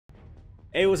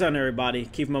Hey, what's up everybody?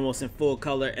 Keith Momos in full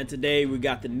color, and today we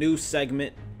got the new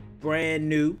segment, brand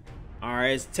new.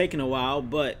 Alright, it's taking a while,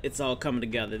 but it's all coming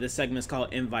together. This segment is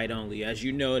called Invite Only. As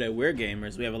you know that we're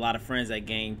gamers, we have a lot of friends that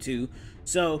game too.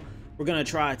 So we're gonna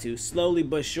try to slowly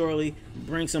but surely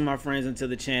bring some of our friends into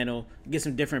the channel, get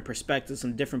some different perspectives,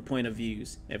 some different point of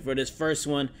views. And for this first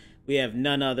one, we have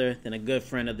none other than a good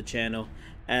friend of the channel,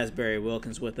 Asbury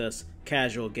Wilkins, with us,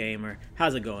 casual gamer.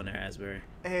 How's it going there, Asbury?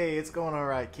 Hey, it's going all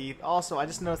right, Keith. Also, I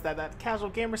just noticed that casual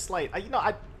gamer slate.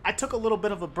 I took a little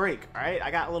bit of a break. All right,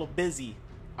 I got a little busy.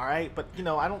 All right, but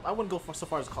I wouldn't go so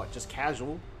far as to call it just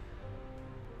casual.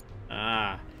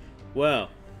 Well,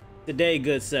 today,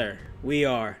 good sir, we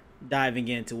are diving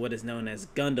into what is known as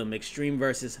Gundam Extreme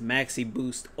vs. Maxi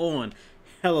Boost ON.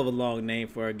 Hell of a long name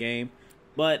for a game,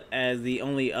 but as the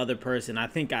only other person I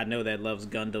think I know that loves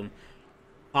Gundam,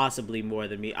 possibly more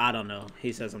than me, I don't know.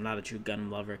 He says I'm not a true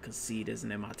Gundam lover because Seed isn't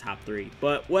in my top 3,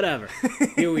 but whatever.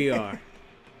 Here we are.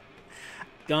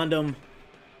 Gundam.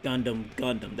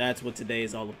 That's what today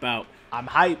is all about. I'm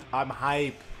hype.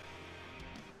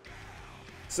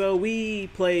 So we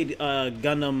played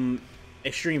Gundam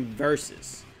Extreme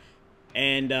Versus,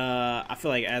 and I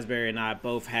feel like Asbury and I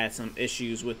both had some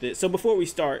issues with it. So before we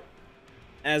start,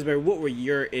 Asbury, what were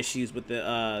your issues with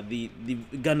the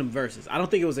Gundam Versus? I don't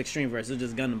think it was Extreme Versus, it was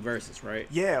just Gundam Versus, right?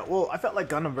 Yeah, well, I felt like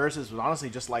Gundam Versus was honestly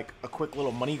just like a quick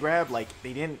little money grab. Like,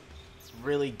 they didn't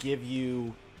really give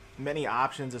you many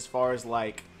options as far as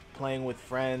like playing with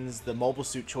friends. The mobile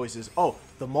suit choices,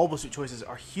 the mobile suit choices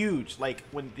are huge. Like,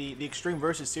 when the Extreme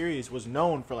Versus series was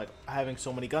known for like having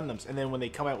so many Gundams, and then when they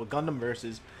come out with Gundam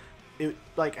Versus, it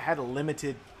like had a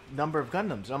limited number of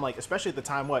Gundams. And I'm like, especially at the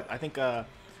time, I think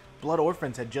Blood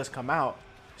Orphans had just come out,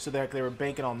 so they were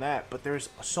banking on that. But there's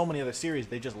so many other series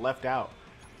they just left out,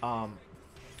 or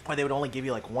they would only give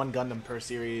you like one Gundam per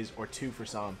series or two for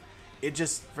some. It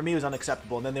just, for me, was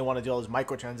unacceptable. And then they want to do all those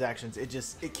microtransactions.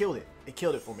 It killed it. It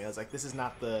killed it for me. I was like, this is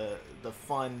not the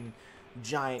fun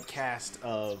giant cast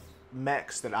of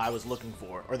mechs that I was looking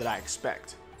for, or that I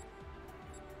expect.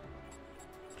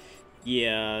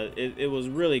 Yeah, it was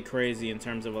really crazy in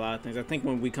terms of a lot of things. I think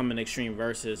when we come in Extreme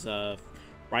Versus,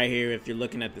 right here, if you're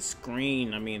looking at the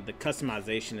screen, I mean, the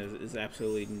customization is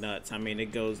absolutely nuts. I mean,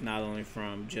 it goes not only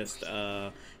from just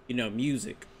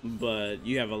music, but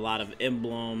you have a lot of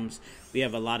emblems. We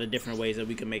have a lot of different ways that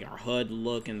we can make our HUD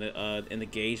look in the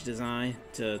gauge design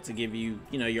to give you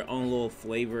your own little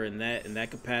flavor in that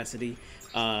capacity.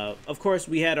 Of course,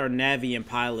 we had our Navi and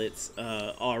pilots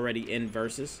already in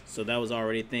Versus, so that was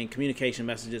already a thing. Communication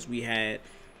messages, we had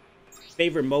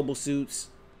favorite mobile suits.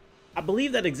 I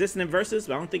believe that existed in Versus,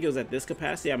 but I don't think it was at this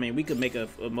capacity. I mean, we could make a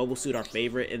mobile suit our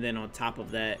favorite, and then on top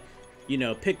of that,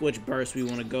 pick which burst we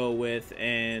want to go with,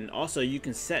 and also you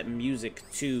can set music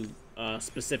to a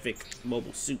specific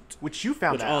mobile suit. Which you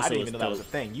found out. I didn't even know that was a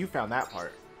thing. You found that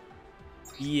part.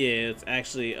 Yeah, it's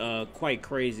actually quite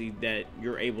crazy that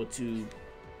you're able to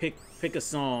pick a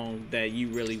song that you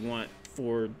really want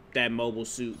for that mobile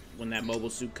suit when that mobile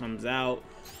suit comes out.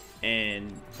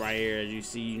 And right here, as you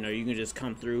see, you can just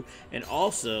come through. And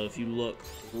also, if you look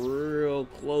real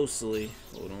closely,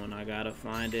 hold on, I gotta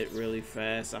find it really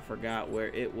fast. I forgot where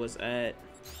it was at.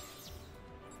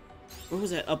 Where was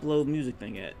that upload music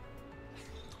thing at?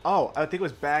 Oh, I think it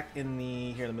was back in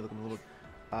the let me look a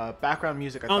little background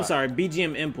music. I'm sorry,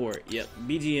 BGM import. Yep,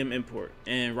 BGM import.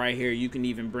 And right here, you can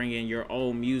even bring in your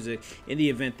own music in the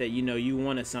event that you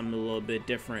wanted something a little bit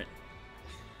different.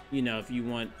 If you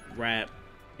want rap,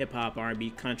 hip-hop,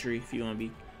 R&B, country, if you want to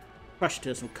be crushed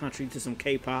to some country, to some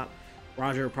K-pop.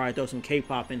 Roger will probably throw some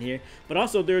K-pop in here. But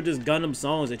also, there are just Gundam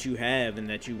songs that you have and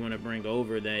that you want to bring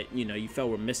over that, you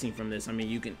felt were missing from this. I mean,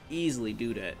 you can easily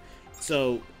do that.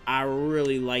 So, I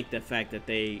really like the fact that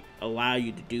they allow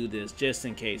you to do this just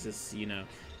in case. It's, a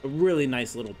really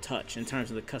nice little touch in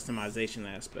terms of the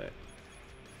customization aspect.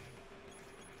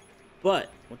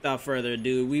 But without further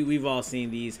ado, we've all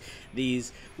seen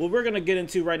these. What we're gonna get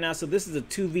into right now. So this is a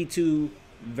 2v2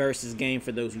 versus game.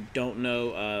 For those who don't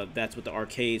know, that's what the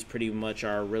arcades pretty much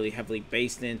are really heavily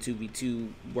based in, 2v2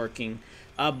 working.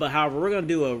 But however, we're gonna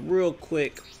do a real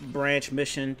quick branch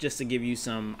mission just to give you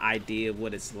some idea of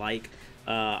what it's like.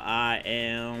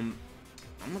 I'm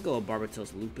gonna go with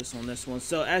Barbatos Lupus on this one.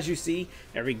 So as you see,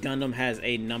 every Gundam has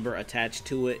a number attached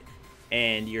to it,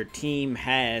 and your team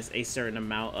has a certain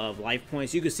amount of life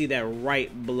points. You can see that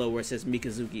right below where it says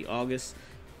Mikazuki August,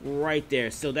 right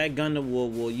there. So that Gundam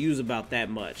will use about that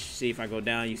much. See, if I go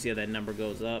down, you see how that number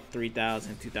goes up,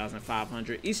 3,000,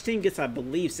 2,500. Each team gets, I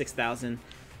believe, 6,000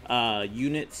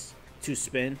 units. to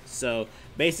spin. So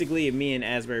basically, if me and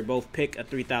Asbury both pick a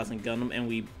 3,000 Gundam and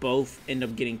we both end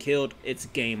up getting killed, it's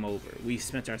game over. We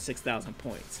spent our 6,000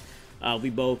 points. We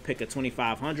both pick a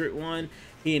 2,500 one.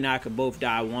 He and I could both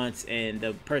die once, and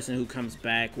the person who comes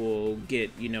back will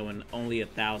get, you know, only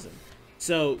 1,000.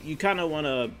 So you kind of want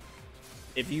to,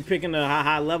 if you picking a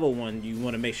high level one, you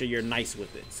want to make sure you're nice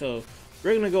with it. So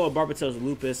we're gonna go with Barbatos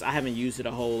Lupus. I haven't used it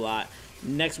a whole lot.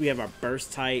 Next, we have our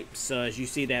burst type. So as you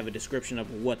see, they have a description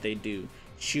of what they do.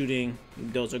 Shooting,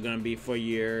 those are going to be for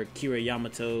your Kira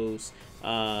Yamato's,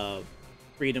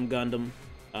 Freedom Gundam.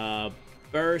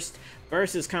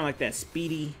 Burst is kind of like that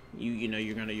speedy. You know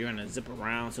you're gonna zip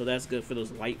around, so that's good for those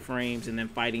light frames. And then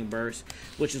fighting burst,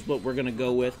 which is what we're gonna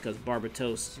go with because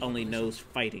Barbatos only knows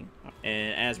fighting.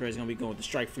 And Asbury's gonna be going with the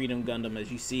Strike Freedom Gundam. As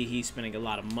you see, he's spending a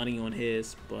lot of money on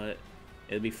his, but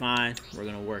it'll be fine. We're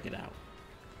gonna work it out.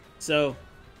 So,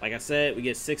 like I said, we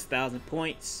get 6,000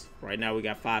 points. Right now we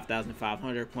got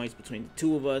 5,500 points between the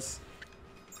two of us.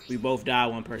 We both die,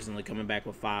 one person only coming back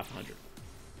with 500.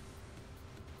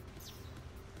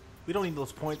 We don't need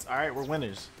those points. All right, we're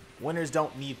winners. Winners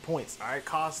don't need points. All right,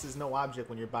 cost is no object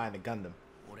when you're buying a Gundam.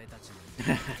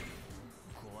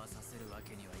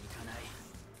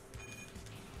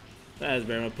 So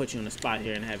Asbury, I'm gonna put you on the spot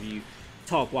here and have you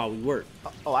talk while we work.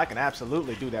 Oh, I can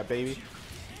absolutely do that, baby.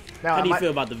 Now, how do you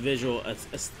feel about the visual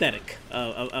aesthetic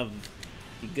of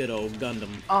the good old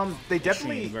Gundam? They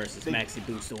definitely versus Maxi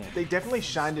Boost ON. They definitely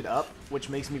shined it up, which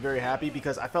makes me very happy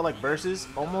because I felt like Versus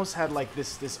almost had like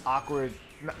this awkward,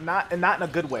 not in a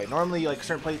good way. Normally, like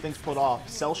certain things pulled off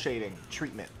cell shading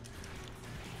treatment,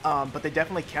 but they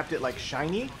definitely kept it like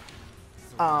shiny.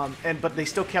 But they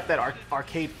still kept that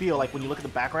arcade feel. Like when you look at the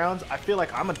backgrounds, I feel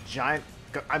like I'm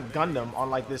Gundam on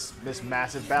like this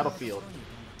massive battlefield.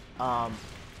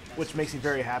 Which makes me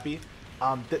very happy.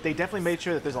 They definitely made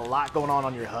sure that there's a lot going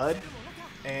on your HUD,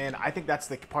 and I think that's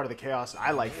the part of the chaos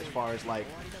I like as far as like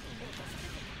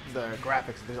the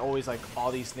graphics. There's always like all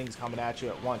these things coming at you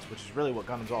at once, which is really what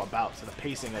Gundam's all about. So the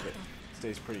pacing of it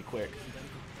stays pretty quick.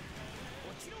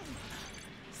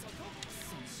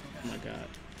 Oh my god.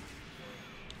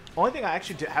 Only thing I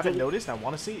actually haven't noticed and I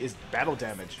want to see is battle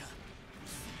damage.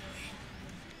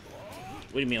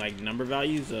 What do you mean, like number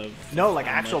values of? No, like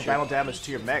actual battle damage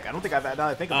to your mech. I don't think I've now that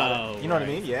I think about it. You know what I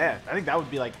mean? Yeah, I think that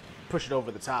would be like push it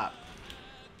over the top.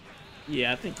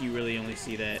 Yeah, I think you really only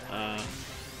see that.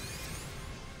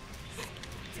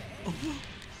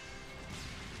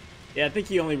 Yeah, I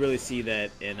think you only really see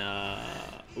that in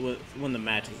when the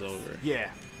match is over. Yeah.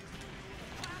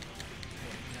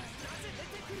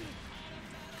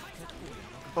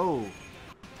 Oh.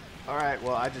 All right.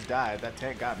 Well, I just died. That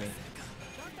tank got me.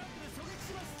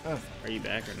 Are you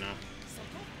back or not?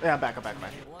 Yeah, I'm back. I'm back.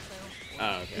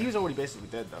 Oh, okay. He was already basically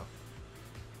dead, though.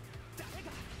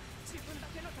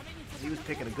 He was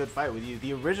picking a good fight with you.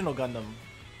 The original Gundam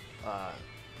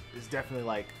is definitely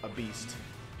like a beast.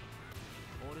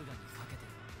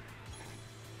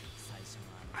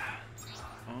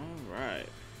 All right.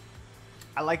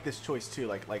 I like this choice too.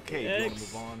 Like, hey, do you want to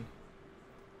move on?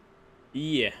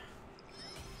 Yeah.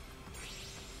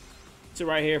 So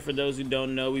right here, for those who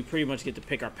don't know, we pretty much get to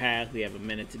pick our path. We have a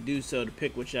minute to do so to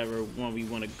pick whichever one we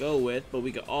want to go with, but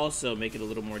we could also make it a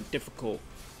little more difficult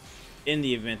in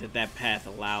the event that that path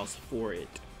allows for it.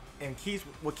 And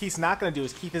what Keith's not going to do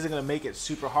is Keith isn't going to make it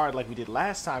super hard like we did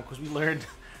last time because we learned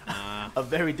a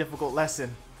very difficult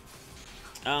lesson.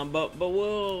 But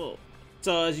we'll.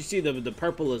 So as you see, the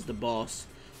purple is the boss.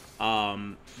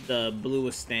 The blue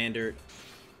is standard.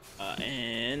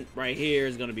 And right here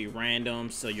is going to be random,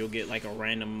 so you'll get like a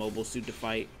random mobile suit to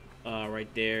fight right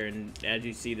there. And as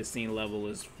you see, the scene level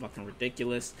is fucking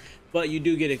ridiculous, but you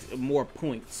do get more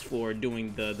points for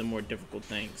doing the more difficult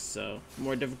things. So the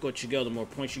more difficult you go, the more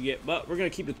points you get, but we're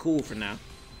going to keep it cool for now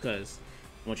because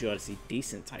I want you all to see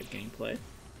decent type gameplay.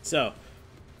 So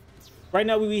right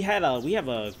now we have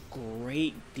a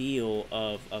great deal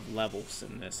of levels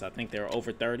in this. I think there are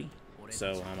over 30.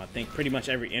 So I think pretty much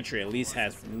every entry at least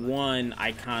has one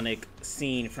iconic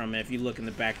scene from it. If you look in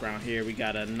the background here, we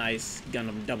got a nice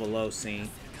Gundam 00 scene.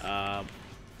 My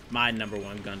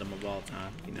 #1 Gundam of all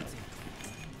time, you know.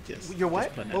 Your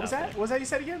what? What was that? What was that you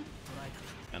said again?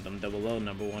 Gundam 00,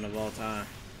 #1 of all time.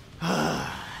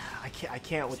 I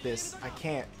can't with this. I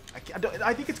can't.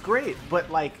 I think it's great, but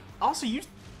like also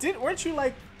weren't you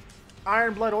like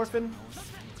Iron Blood Orphan?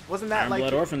 Wasn't that Iron like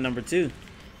Blood Orphan #2?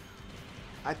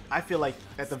 I feel like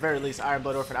at the very least Iron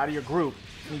Blood Orphan out of your group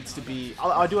needs to be.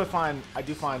 I do find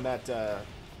that the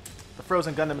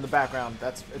frozen Gundam in the background,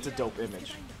 it's a dope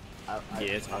image. Yeah,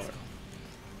 it's hard.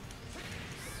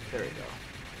 There you go.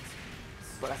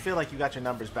 But I feel like you got your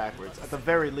numbers backwards. At the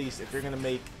very least, if you're gonna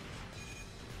make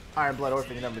Iron Blood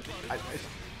Orphan, you're number.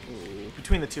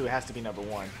 Between the two, it has to be number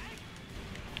one.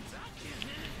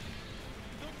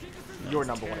 No, You're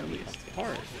number one at least.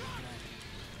 Apart.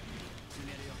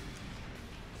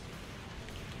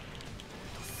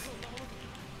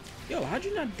 Yo, how'd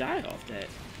you not die off that?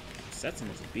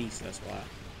 Setsun is a beast, that's why.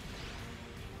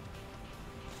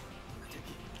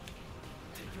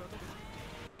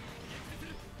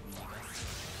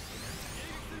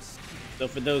 So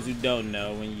for those who don't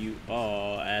know, when you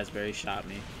Asbury shot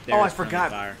me. I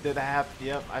forgot. Did I have?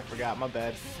 Yep, I forgot. My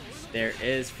bad. There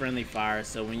is friendly fire,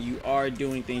 so when you are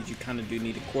doing things, you kind of do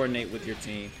need to coordinate with your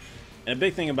team. And a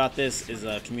big thing about this is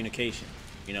communication.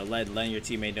 You know, letting your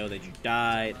teammate know that you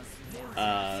died.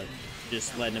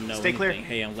 Just letting them know. Stay clear.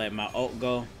 Hey, I'm letting my ult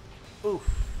go. Oof.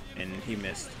 And he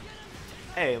missed.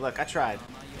 Hey, look, I tried.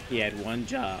 He had one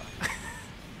job.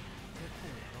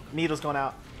 Needle's going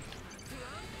out.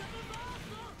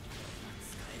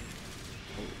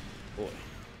 Boy.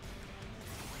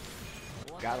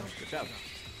 Got him. Good job.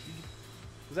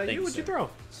 Was that Thank you? What'd you throw?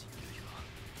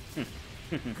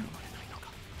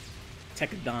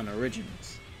 Tekadon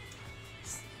Originals.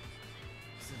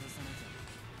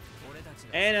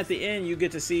 And at the end, you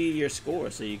get to see your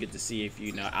score, so you get to see if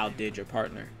you outdid your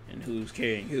partner and who's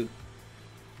carrying who.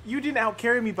 You didn't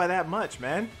outcarry me by that much,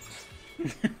 man.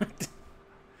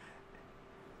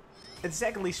 And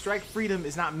secondly, Strike Freedom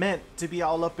is not meant to be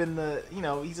all up in the,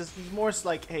 he's more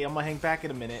like, hey, I'm gonna hang back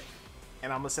in a minute,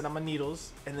 and I'm gonna set on my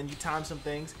needles, and then you time some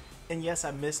things. And yes,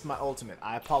 I missed my ultimate.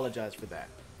 I apologize for that.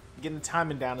 Getting the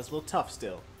timing down is a little tough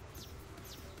still.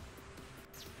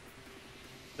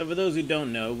 So for those who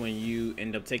don't know, when you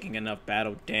end up taking enough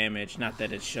battle damage, not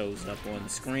that it shows up on the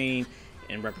screen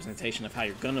in representation of how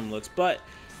your Gundam looks, but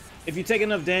if you take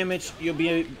enough damage, you'll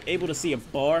be able to see a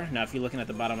bar. Now, if you're looking at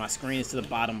the bottom of my screen, it's to the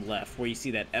bottom left, where you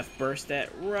see that F burst at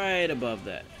right above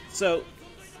that. So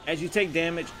as you take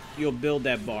damage, you'll build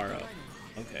that bar up.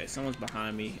 Okay, someone's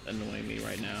behind me, annoying me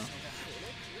right now.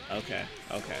 Okay.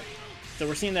 So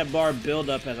we're seeing that bar build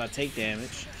up as I take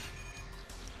damage.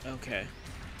 Okay.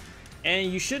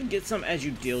 And you should get some as you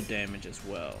deal damage as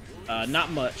well. Not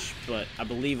much, but I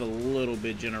believe a little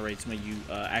bit generates when you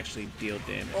actually deal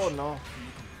damage. Oh, no.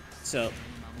 So,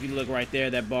 if you look right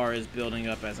there, that bar is building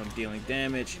up as I'm dealing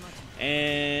damage.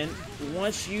 And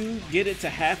once you get it to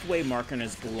halfway marker and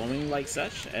it's glowing like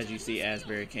such, as you see,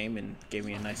 Asbury came and gave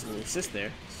me a nice little assist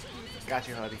there. Got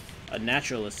you, Huddy. A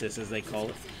natural assist, as they call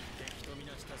it.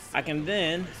 I can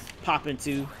then pop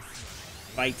into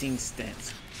fighting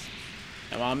stance.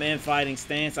 And while I'm in fighting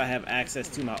stance, I have access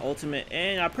to my ultimate,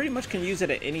 and I pretty much can use it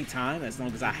at any time as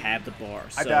long as I have the bar.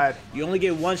 So I died. You only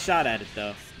get one shot at it,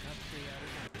 though.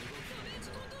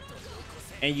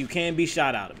 And you can be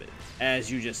shot out of it,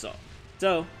 as you just saw.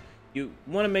 So you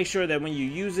want to make sure that when you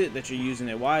use it, that you're using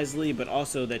it wisely, but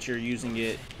also that you're using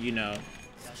it,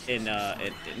 in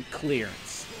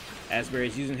clearance.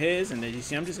 Asbury's using his, and then you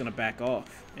see I'm just going to back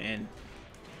off. And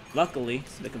luckily,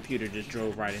 the computer just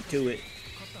drove right into it.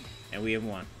 And we have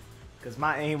won. Because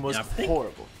my aim was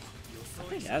horrible. I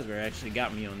think Asbury actually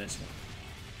got me on this one.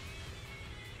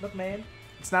 Look, man.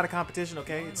 It's not a competition,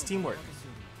 okay? It's teamwork.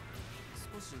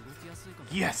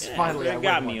 Yes, Yeah, finally Asbury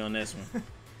got me on this one.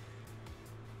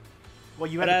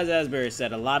 Well, but as Asbury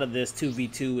said, a lot of this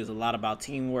 2v2 is a lot about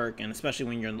teamwork, and especially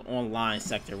when you're in the online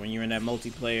sector. When you're in that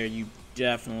multiplayer, you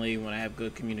definitely want to have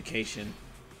good communication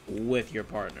with your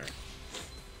partner.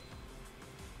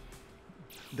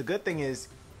 The good thing is,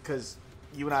 because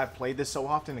you and I have played this so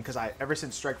often, and because ever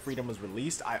since Strike Freedom was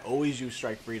released, I always use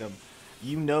Strike Freedom.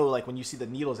 Like when you see the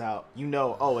needles out,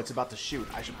 oh, it's about to shoot.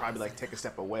 I should probably take a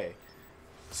step away.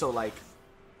 So like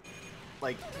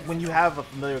when you have a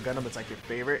familiar Gundam that's like your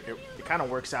favorite, it kind of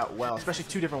works out well, especially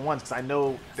two different ones, because I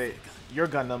know that your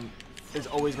Gundam is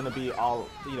always going to be all,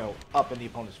 up in the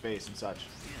opponent's face and such.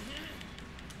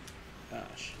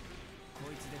 Gosh.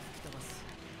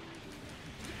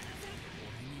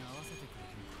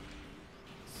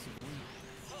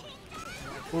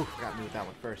 Oof, got me with that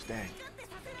one first, dang.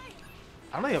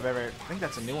 I don't think I think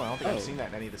that's a new one. I don't think I've seen that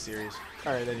in any of the series,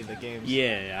 or in any of the games.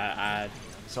 Yeah,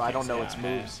 so I don't know its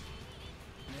moves.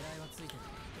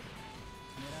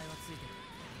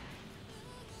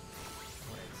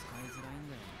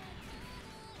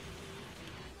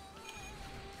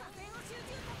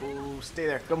 Ooh, stay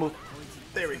there. Go move.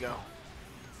 There we go.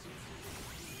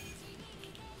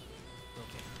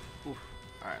 Oof.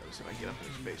 Alright, let's see if I can get up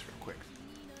in space real quick.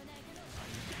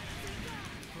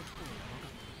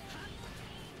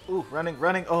 Ooh,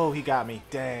 running. Oh, he got me.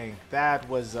 Dang. That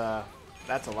was,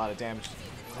 that's a lot of damage.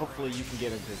 Hopefully you can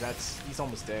get him, because he's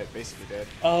almost dead. Basically dead.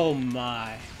 Oh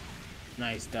my.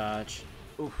 Nice dodge.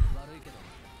 Oof.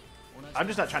 I'm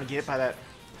just not trying to get hit by that,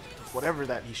 whatever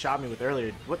that he shot me with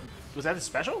earlier. What was that? A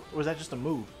special, or was that just a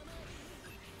move?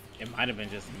 It might have been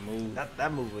just a move.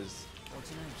 That move was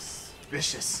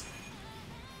vicious.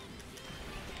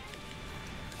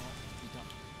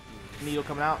 Needle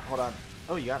coming out. Hold on.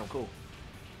 Oh, you got him. Cool.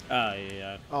 Oh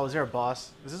yeah. Oh, is there a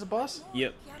boss? Is this a boss?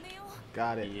 Yep.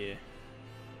 Got it. Yeah.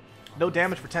 No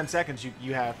damage for 10 seconds.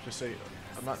 You have just so you,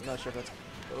 I'm not sure if that's.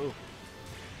 Oh.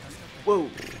 Whoa.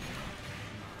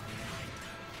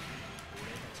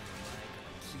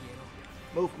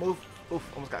 Move.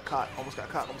 Oof. Almost got caught. Almost got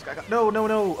caught. No.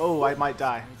 Oh, I might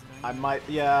die.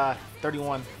 Yeah.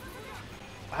 31.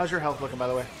 How's your health looking, by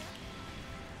the way?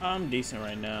 I'm decent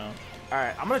right now.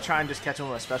 Alright, I'm gonna try and just catch him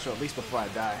with a special at least before I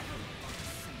die.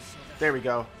 There we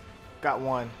go. Got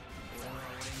one.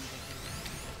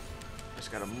 Just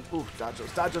gotta move. Oof, dodge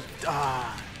those.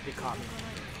 Ah, he caught me.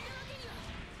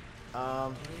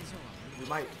 We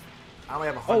might. I only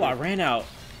have 100. Oh, I ran out.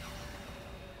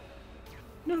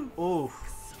 No. Oof.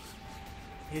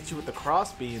 Hit you with the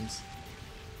cross beams.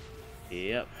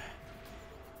 Yep.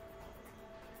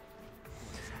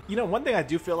 You know, one thing I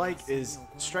do feel like is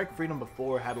Strike Freedom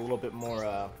before had a little bit more,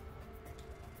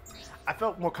 I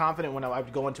felt more confident when I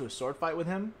would go into a sword fight with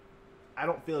him. I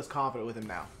don't feel as confident with him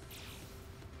now.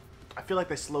 I feel like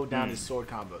they slowed down his sword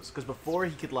combos. Because before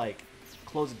he could, like,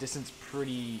 close the distance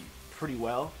pretty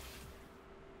well.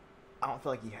 I don't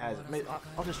feel like he has it. Maybe,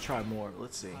 I'll just try more.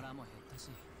 Let's see.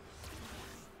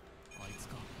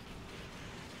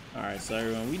 Alright, so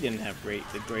everyone, we didn't have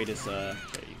the greatest, there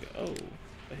you go. Oh,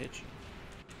 I hit you.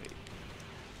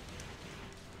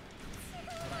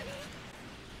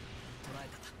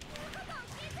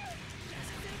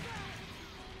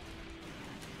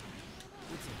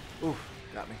 Oof,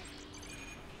 got me.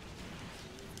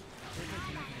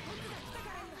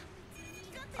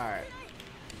 Alright.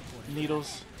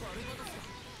 Needles.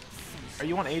 Are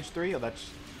you on age 3? Oh, that's...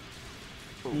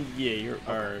 Ooh. Yeah,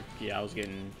 yeah, I was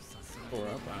getting 4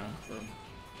 up on.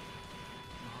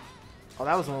 Oh,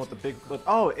 that was the one with the big...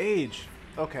 Oh, age.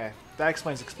 Okay, that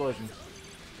explains explosion.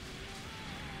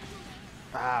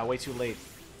 Ah, way too late.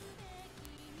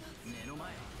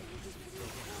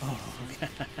 Oh, okay.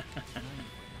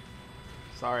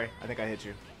 Sorry, I think I hit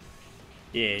you.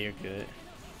 Yeah, you're good.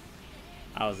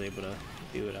 I was able to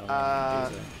do what I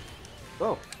wanted to do.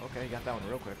 Oh, okay, you got that one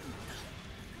real quick.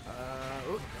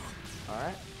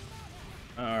 Alright.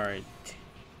 Alright.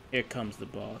 Here comes the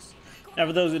boss. Now,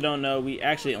 for those who don't know, we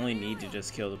actually only need to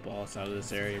just kill the boss out of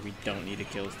this area. We don't need to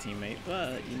kill his teammate,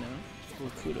 but, you know,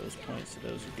 little kudos points to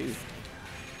those who do.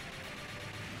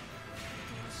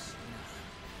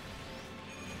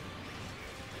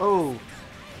 Oh.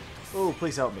 Oh,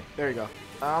 please help me. There you go.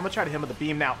 I'm gonna try to hit him with the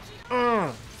beam now.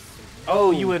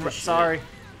 Oh, you win. Sorry.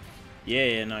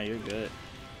 Yeah, no, you're good.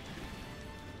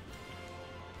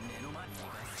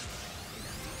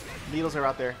 Needles are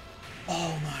out there.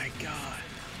 Oh my god.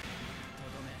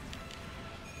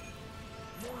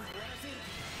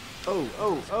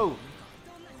 Oh.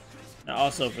 Now,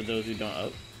 also, for those who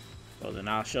don't, well, then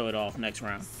I'll show it off next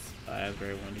round.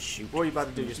 Asbury wanted to shoot. What are you about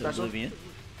to do? Your special? Oblivion.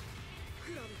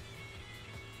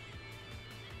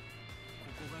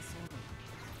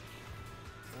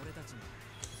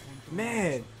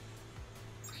 Man,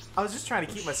 I was just trying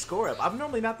to keep my score up. I'm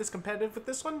normally not this competitive with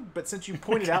this one, but since you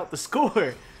pointed out the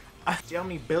score, see how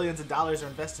many billions of dollars are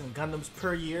invested in Gundams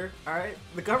per year? All right,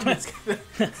 the government's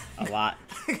a lot.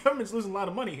 The government's losing a lot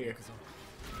of money here.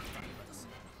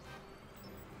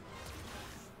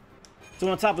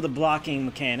 So on top of the blocking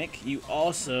mechanic, you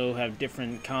also have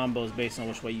different combos based on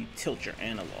which way you tilt your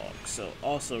analog. So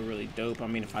also really dope. I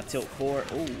mean, if I tilt forward,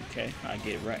 oh, okay, I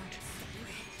get wrecked.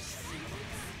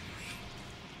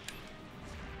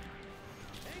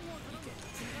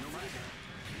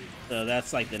 So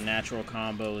that's like the natural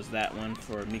combo is that one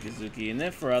for Mikazuki, and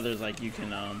then for others like you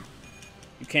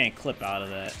can't clip out of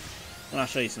that. When I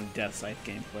show you some Death Scythe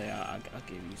gameplay, I'll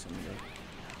give you some of the.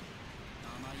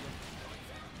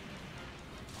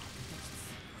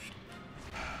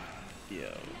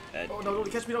 Yo, that oh no! Don't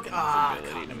catch me! Don't get.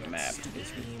 Ability to map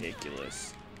is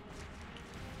ridiculous.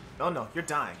 No, you're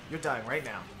dying. You're dying right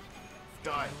now.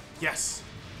 Die. Yes.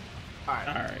 All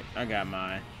right, I got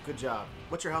mine. Good job.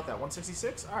 What's your health at?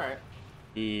 166? All right.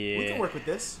 Yeah. We can work with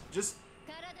this. Just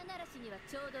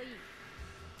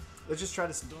let's just try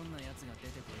to see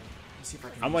if I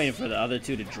can. I'm waiting for the other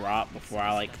two to drop before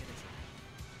I like.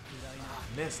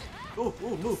 Missed. Ooh,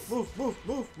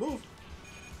 move.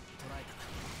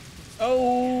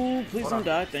 Oh, please don't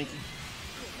die. Thank you.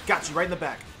 Got you right in the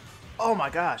back. Oh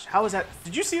my gosh. How is that?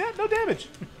 Did you see that? No damage.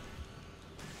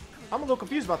 I'm a little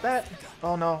confused about that.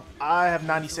 Oh no, I have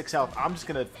 96 health. I'm just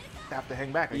gonna have to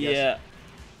hang back, I guess. Yeah.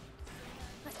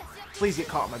 Please get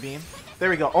caught in my beam. There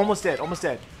we go. Almost dead. Almost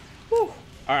dead. Woo. All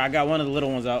right, I got one of the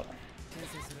little ones out.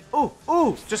 Ooh,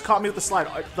 ooh. Just caught me with the slide.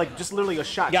 Like, just literally a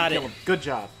shot. Got to it. kill him. Good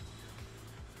job.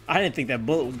 I didn't think that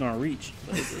bullet was gonna reach.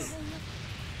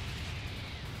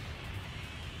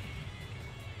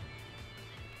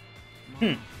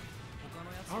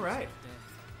 All right.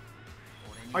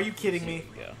 Are you kidding me?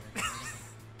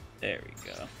 There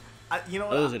we go. You know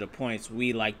what? Those are the points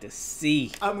we like to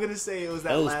see. I'm gonna say it was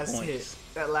that Those last points. hit.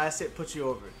 That last hit put you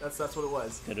over. That's what it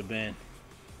was. Could have been.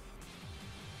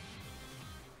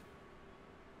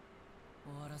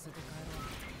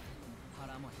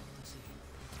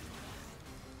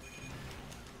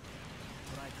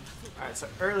 All right. So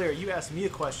earlier you asked me a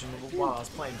question while I was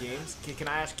playing games. Can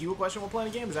I ask you a question while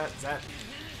playing a game? Is that?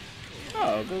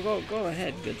 Oh, go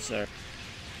ahead, good sir.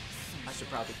 I should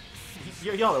probably.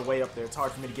 Y'all are way up there. It's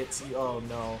hard for me to get to you. Oh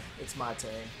no, it's my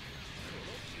turn.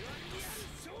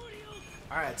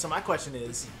 All right. So my question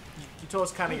is, you told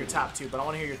us kind of your top 2, but I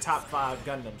want to hear your top 5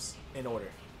 Gundams in order.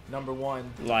 Number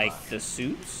 1. Like the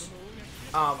suits?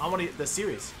 I want to the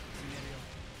series.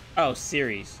 Oh,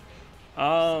 series.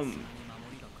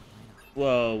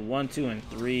 Well, 1, 2, and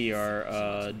 3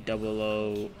 are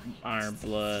 00, Iron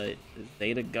Blood,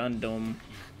 Zeta Gundam,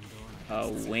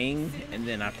 Wing, and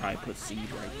then I probably put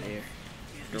Seed right there.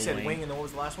 You said Wing, and then what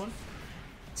was the last one?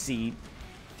 Seed.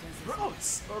 Oh,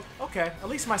 okay. At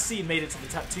least my Seed made it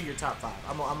to your top 5.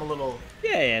 I'm a little.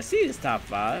 Yeah, Seed is top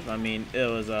 5. I mean, it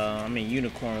was. I mean,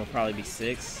 Unicorn will probably be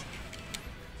 6.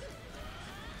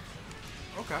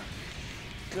 Okay.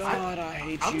 God, I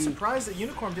hate you. I'm surprised that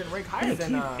Unicorn didn't rank higher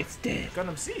than it's dead.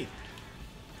 Gundam Seed.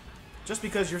 Just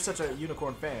because you're such a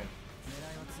Unicorn fan.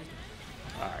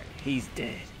 All right, he's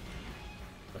dead.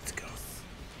 Let's go.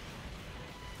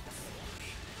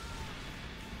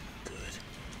 Good.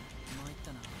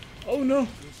 Oh no!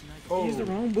 Oh, He's the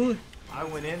wrong bullet. I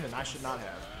went in and I should not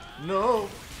have. No.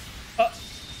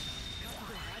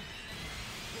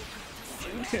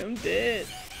 Shoot him dead.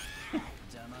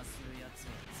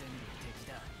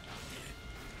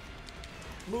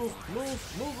 Move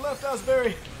left,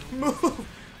 Asbury. Move.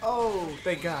 Oh,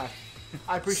 thank God.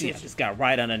 I appreciate I you. just got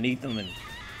right underneath him and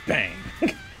bang.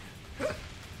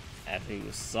 After he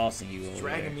was saucing you over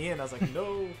Dragging me in, I was like,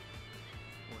 no.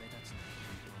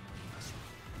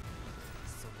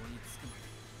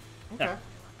 Okay.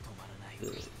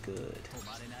 Good.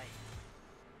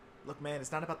 Look, man,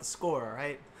 it's not about the score, all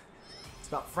right? It's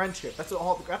about friendship. That's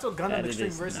what Gundam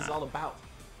Extreme Versus is all about.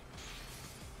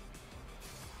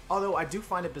 Although I do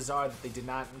find it bizarre that they did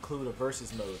not include a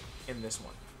versus mode in this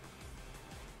one.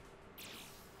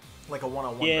 Like a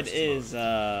one-on-one. Yeah, it is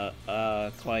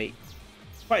quite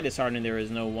disheartening. There is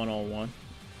no one-on-one.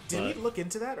 Did we look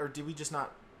into that, or did we just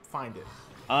not find it?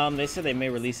 They said they may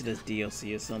release it as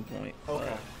DLC at some point.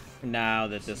 Okay. Now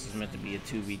that this is meant to be a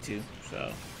 2v2,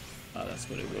 so that's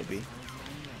what it will be.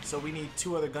 So we need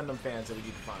 2 other Gundam fans that we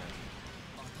need to find.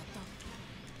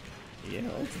 Yeah,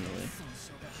 ultimately.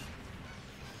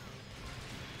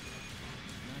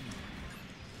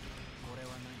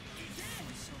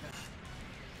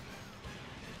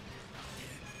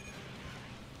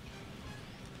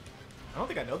 I don't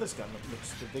think I know this Gundam.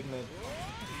 Looks the big man.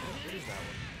 What is that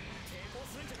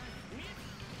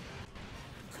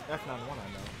one? F91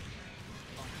 I know.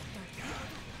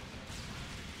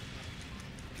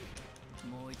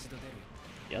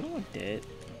 The other one dead.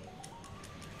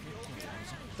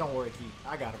 Don't worry, Keith.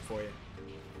 I got him for you.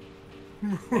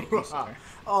 Thank you, sir.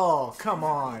 Oh, come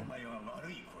on.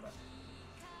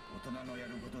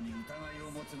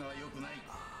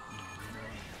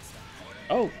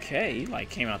 Okay, he like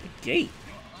came out the gate.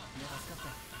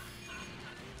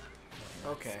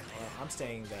 Okay, well, I'm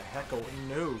staying the heck away.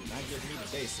 No, not getting me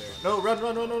today, sir. No, run,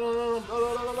 run, run, run, run,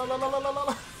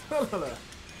 run, run.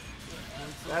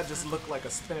 That just looked like a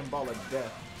spinning ball of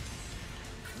death.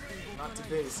 Not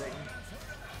today, Satan.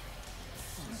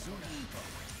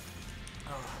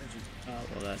 Oh, how did you? Oh,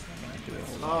 well, that's not gonna do a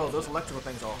whole lot. Oh, those electrical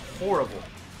things are horrible.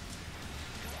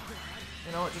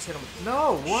 You know what? Just hit him.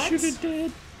 No, what? Shoot it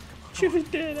dead. Shoot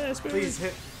it dead, Asbury. Please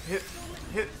hit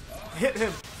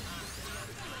him.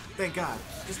 Thank God.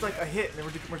 Just like a hit, and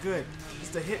we're good.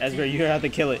 Just a hit. Asbury, you're gonna have to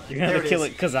kill it. You're gonna have to kill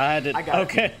it because I had to. I got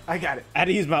okay. it. I got it. I had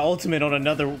to use my ultimate on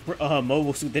another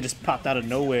mobile suit that just popped out of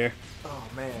nowhere. Oh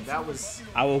man, that was.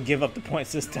 I will give up the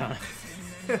points this time.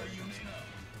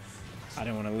 I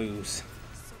didn't want to lose.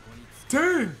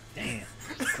 Damn. Damn.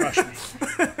 Crush me.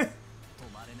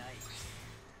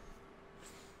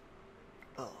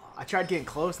 I tried getting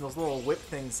close, and those little whip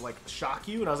things like shock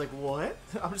you, and I was like, "What?"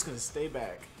 I'm just gonna stay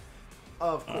back.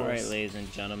 Of course. All right, ladies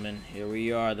and gentlemen, here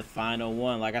we are, the final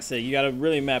one. Like I said, you got to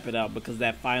really map it out because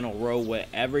that final row,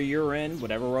 whatever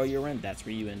row you're in, that's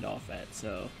where you end off at.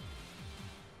 So,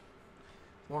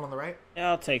 one on the right? yeah,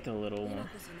 I'll take the little one. All right.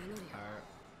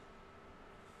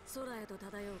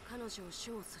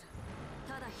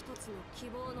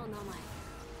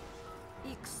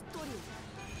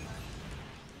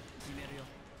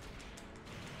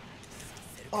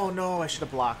 Oh no, I should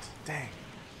have blocked. Dang.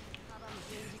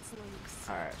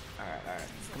 Alright.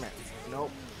 Come here.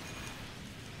 Nope.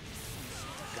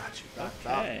 Got you.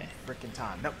 Okay. Freaking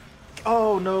time. Nope.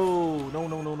 Oh no. No.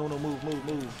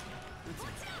 Move.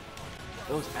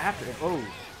 It was after him. Oh.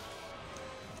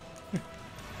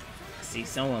 See,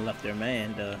 someone left their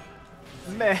man to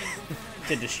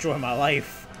destroy my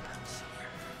life.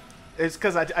 It's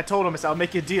because I told him, I'll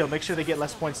make you a deal. Make sure they get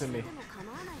less points than me.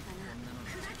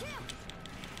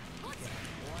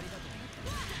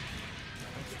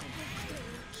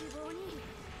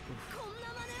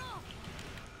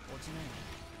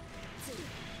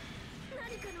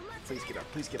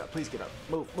 Please get up.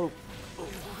 Move. I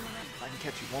can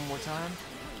catch you one more time.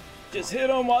 Just hit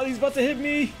him while he's about to hit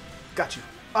me. Got you.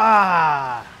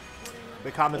 Ah!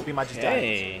 The comet beam I just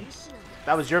Hey. died.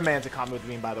 That was your man's comet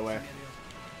beam, by the way.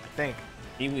 I think.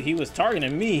 He was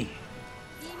targeting me.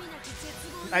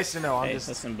 Nice to know. Hey,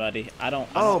 listen, buddy. I don't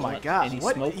Oh want my gosh! any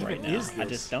What smoke even right now. is this? I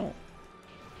just don't.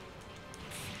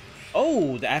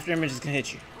 Oh, the after image is gonna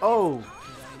hit you. Oh,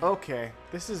 okay.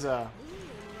 This is a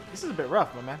bit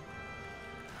rough, my man.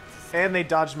 And they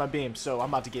dodged my beam, so I'm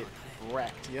about to get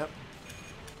wrecked. Yep.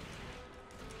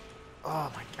 Oh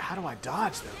my! How do I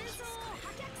dodge those?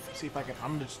 See if I can.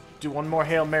 I'm gonna just do one more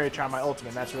Hail Mary, try my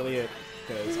ultimate. That's really it,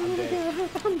 because I'm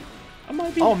dead. I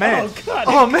might be. Oh man! Oh god!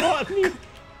 Oh man!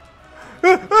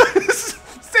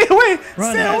 Stay away!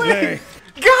 Run, Stay away! Asbury.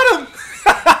 Got him!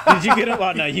 Did you get him?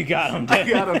 Oh no, you got him. I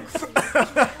got him.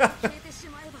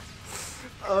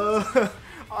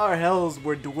 Our healths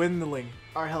were dwindling.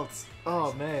 Our healths.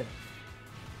 Oh man.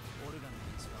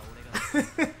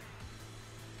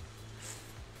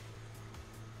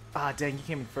 Ah, dang! You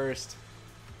came in first.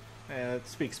 Yeah,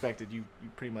 that's to be expected. You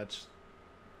pretty much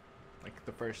like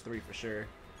the first three for sure.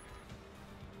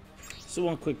 So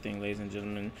one quick thing, ladies and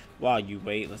gentlemen, while you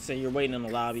wait, let's say you're waiting in the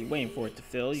lobby, waiting for it to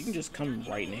fill, you can just come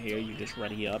right in here, you just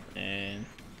ready up, and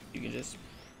you can just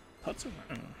putz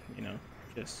around, you know,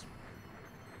 just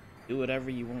do whatever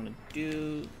you want to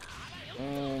do,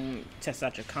 test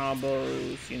out your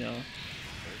combos, you know.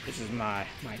 This is my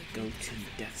go-to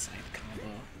death side combo.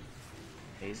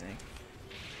 Amazing.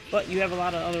 But you have a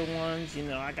lot of other ones, you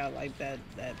know. I got like that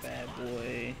bad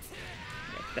boy,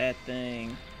 got that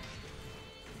thing,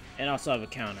 and also have a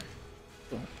counter.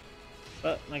 Boom.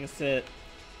 But like I said,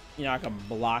 you know, I can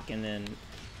block, and then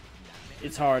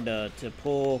it's hard to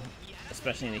pull,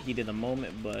 especially in the heat of the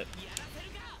moment. But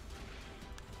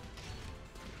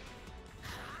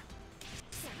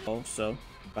also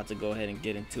about to go ahead and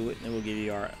get into it, and we'll give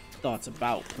you our thoughts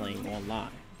about playing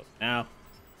online. But now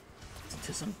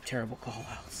to some terrible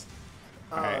call-outs.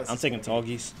 Alright, I'm taking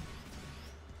Toggies.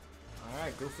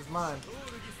 Alright, Goof is mine.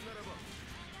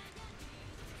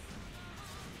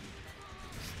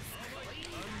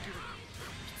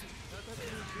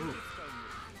 Ooh.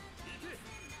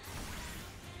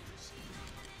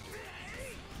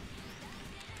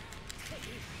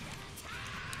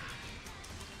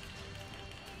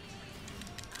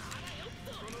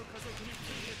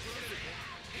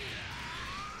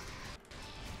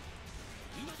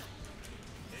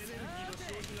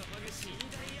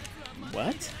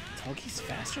 What? Toggies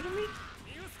faster than me?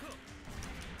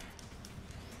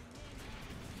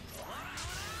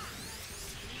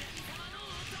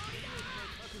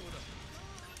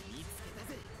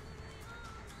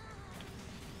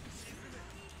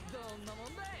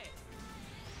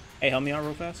 Hey, help me out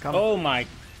real fast. Come. Oh my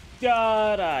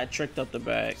god, I tricked up the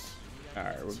bag.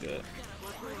 Alright, we're good.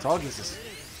 Toggies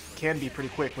can be pretty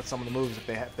quick with some of the moves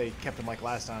if they kept them like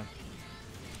last time.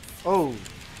 Oh,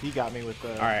 he got me with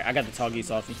the. All right, I got the Toggies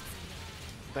off you.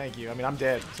 Thank you. I mean, I'm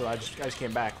dead, so I just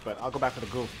came back, but I'll go back for the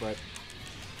Goof. But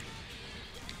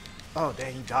oh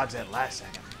dang, he dodged that last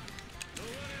second.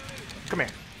 Come here,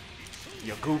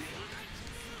 you Goof.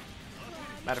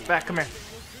 Matter of fact, come here.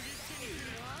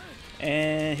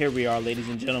 And here we are, ladies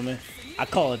and gentlemen. I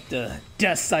call it the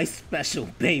Death Sight Special,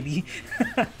 baby.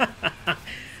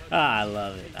 I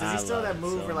love it. Does he still have that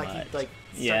move so where like much. he like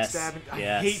Yes, starts stabbing?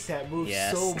 yes, I hate that move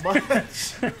yes. so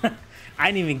much. I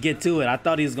didn't even get to it. I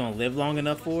thought he was gonna live long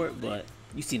enough for it, but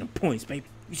you see the points, baby.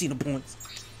 You see the points.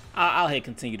 I'll hit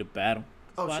continue to battle.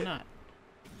 Oh, Why shit. not?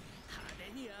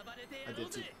 I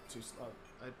did too slow.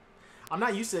 I'm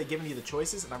not used to it giving you the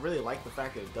choices, and I really like the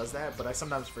fact that it does that, but I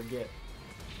sometimes forget.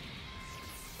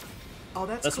 Oh,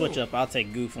 that's Let's cool. switch up. I'll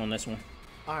take Goof on this one.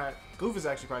 Alright. Goof is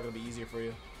actually probably going to be easier for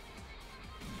you.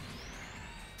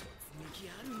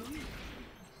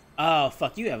 Oh,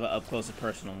 fuck. You have an up-close and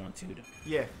personal one, too.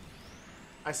 Yeah.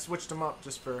 I switched them up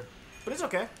just for... But it's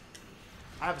okay.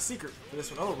 I have a secret for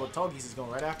this one. Oh, well, Tall Geese is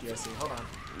going right after you, I see. Hold on.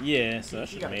 Yeah, so that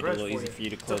should have made it a little easy for you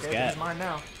to close okay, gap. It's mine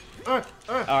now.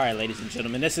 Alright, ladies and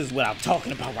gentlemen, this is what I'm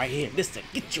talking about right here. This to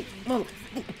get your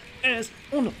motherfucking ass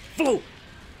on the floor.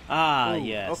 Ah, Ooh,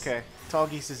 yes. Okay. Tall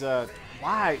Geese is,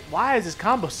 Why is this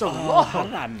combo so Oh, long? how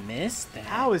did I miss that?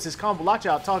 How is this combo? Watch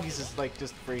out. Tall Geese is, like,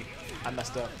 just free. I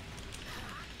messed up.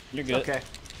 You're good. Okay.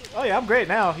 Oh, yeah, I'm great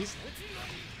now.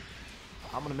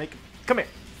 I'm gonna make him... Come here.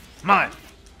 Mine.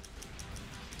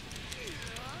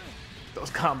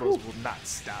 Those combos will not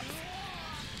stop.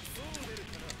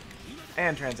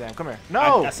 And Trans Am, come here.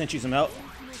 No! I sent you some help.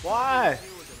 Why?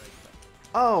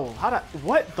 Oh,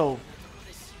 what though?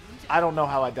 I don't know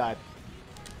how I died.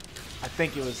 I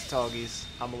think it was Tall Geese.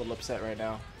 I'm a little upset right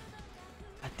now.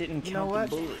 I didn't You know count what?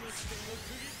 the bullets.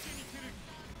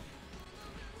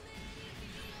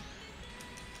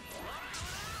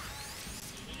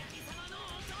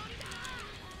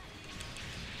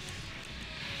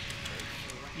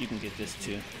 You can get this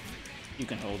too. You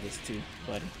can hold this too,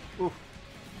 buddy. Ooh.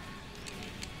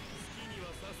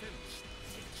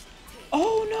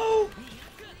 Oh no!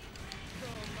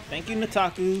 Thank you,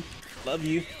 Nataku. Love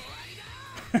you.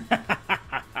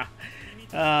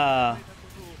 I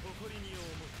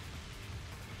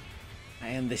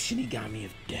am the Shinigami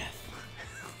of death.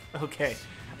 Okay.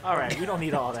 Alright, we don't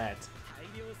need all that.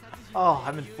 Oh,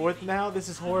 I'm in 4th now? This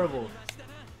is horrible.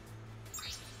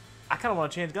 I kind of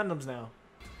want to change Gundams now.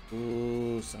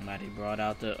 Ooh, somebody brought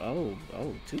out the... Oh,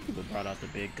 two people brought out the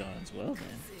big guns. Well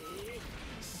then.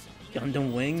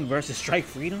 Gundam Wing versus Strike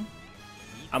Freedom?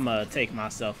 I'm gonna take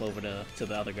myself over to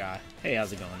the other guy. Hey,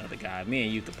 how's it going, other guy? Me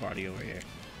and you could party over here.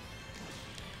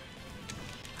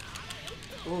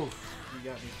 Oof, you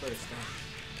got me first, huh?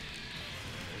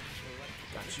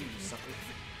 Got you, sucker.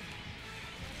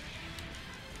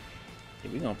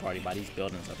 Yeah, we gonna party by these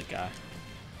buildings, other guy.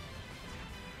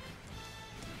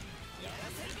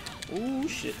 Ooh,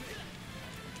 shit.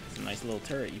 It's a nice little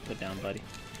turret you put down, buddy.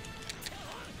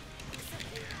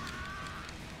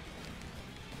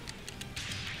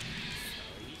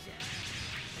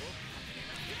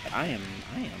 I am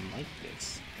like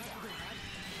this.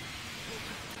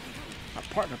 My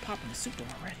partner popping the super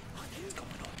already. What's going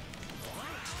on?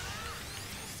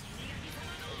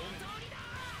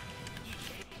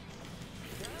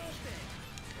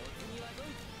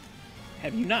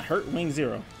 Have you not hurt Wing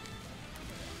Zero?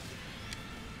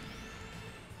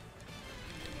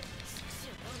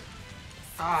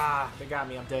 Ah, they got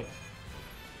me. I'm dead.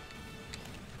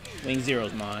 Wing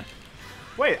Zero's mine.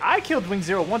 Wait, I killed Wing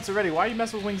Zero once already. Why are you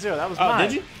messing with Wing Zero? That was mine. Oh,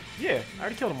 did you? Yeah, I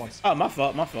already killed him once. Oh, my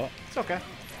fault, my fault. It's okay.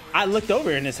 I looked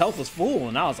over and his health was full,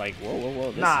 and I was like, whoa, whoa, whoa,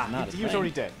 this is not a he was thing.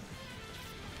 already dead.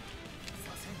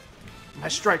 I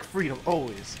strike freedom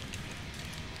always.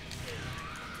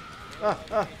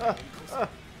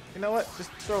 You know what?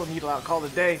 Just throw a needle out, call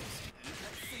it a day.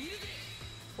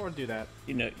 Or do that.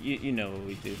 You know what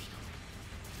we do.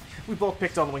 We both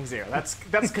picked on Wing Zero. That's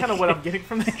kind of what I'm getting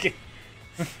from the game.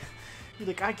 You're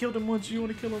like, I killed him once, you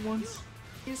want to kill him once?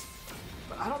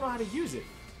 But I don't know how to use it.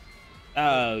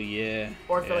 Oh, yeah.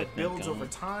 Or if yeah, it like builds over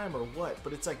time or what,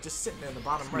 but it's like just sitting there in the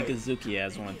bottom right. Mikazuki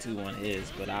has one too on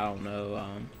his, but I don't know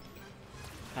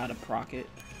how to proc it.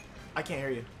 I can't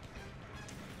hear you.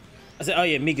 I said, oh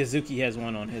yeah, Mikazuki has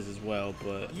one on his as well,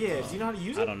 but yeah, do you know how to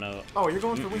use it? I don't know. Oh, you're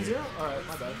going for Wing Zero? Alright,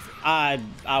 my bad.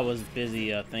 I was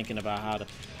busy thinking about how to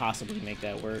possibly make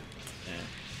that work. Yeah.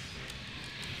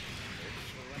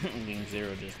 Wing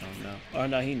Zero just don't know. Oh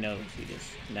no, he knows. He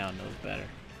just now knows better.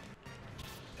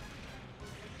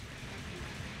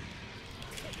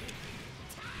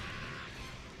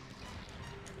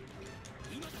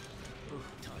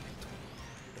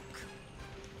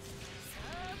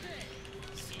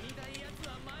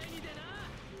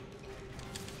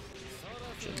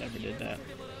 Should never did that.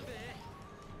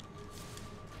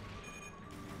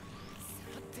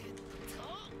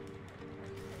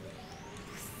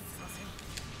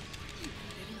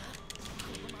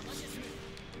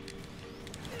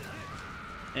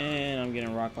 And I'm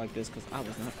getting rocked like this because I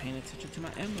was not paying attention to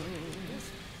my ammo.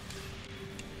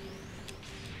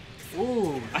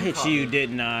 Ooh, I hit you,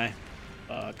 didn't I?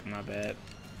 Fuck, my bad.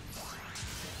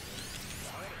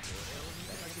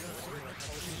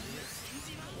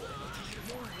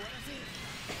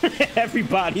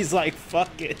 Everybody's like,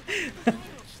 fuck it.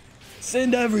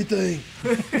 Send everything.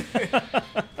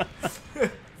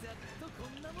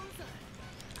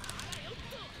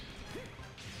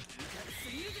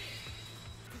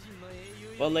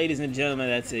 ladies and gentlemen,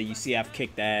 that's it. You see I've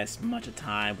kicked ass much of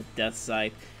time with Death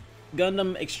Scythe.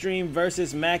 Gundam Extreme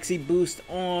versus Maxi Boost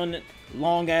On.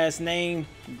 Long ass name,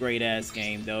 great ass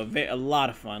game though. A lot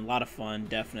of fun,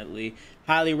 definitely.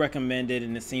 Highly recommended,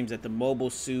 and it seems that the mobile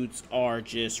suits are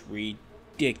just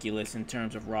ridiculous in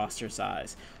terms of roster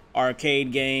size.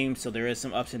 Arcade game, so there is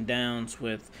some ups and downs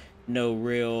with no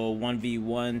real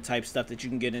 1v1 type stuff that you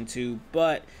can get into,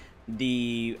 but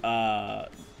the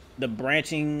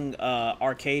branching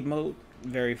arcade mode,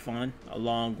 very fun,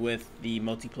 along with the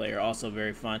multiplayer, also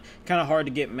very fun. Kind of hard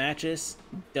to get matches,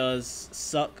 does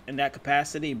suck in that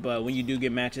capacity, but when you do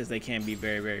get matches, they can be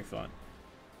very, very fun.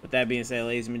 With that being said,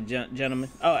 ladies and gentlemen,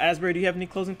 oh, Asbury, do you have any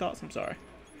closing thoughts? I'm sorry.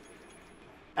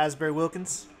 Asbury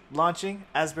Wilkins launching.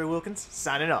 Asbury Wilkins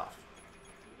signing off.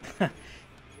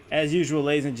 As usual,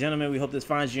 ladies and gentlemen, we hope this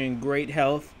finds you in great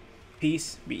health.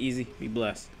 Peace, be easy, be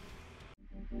blessed.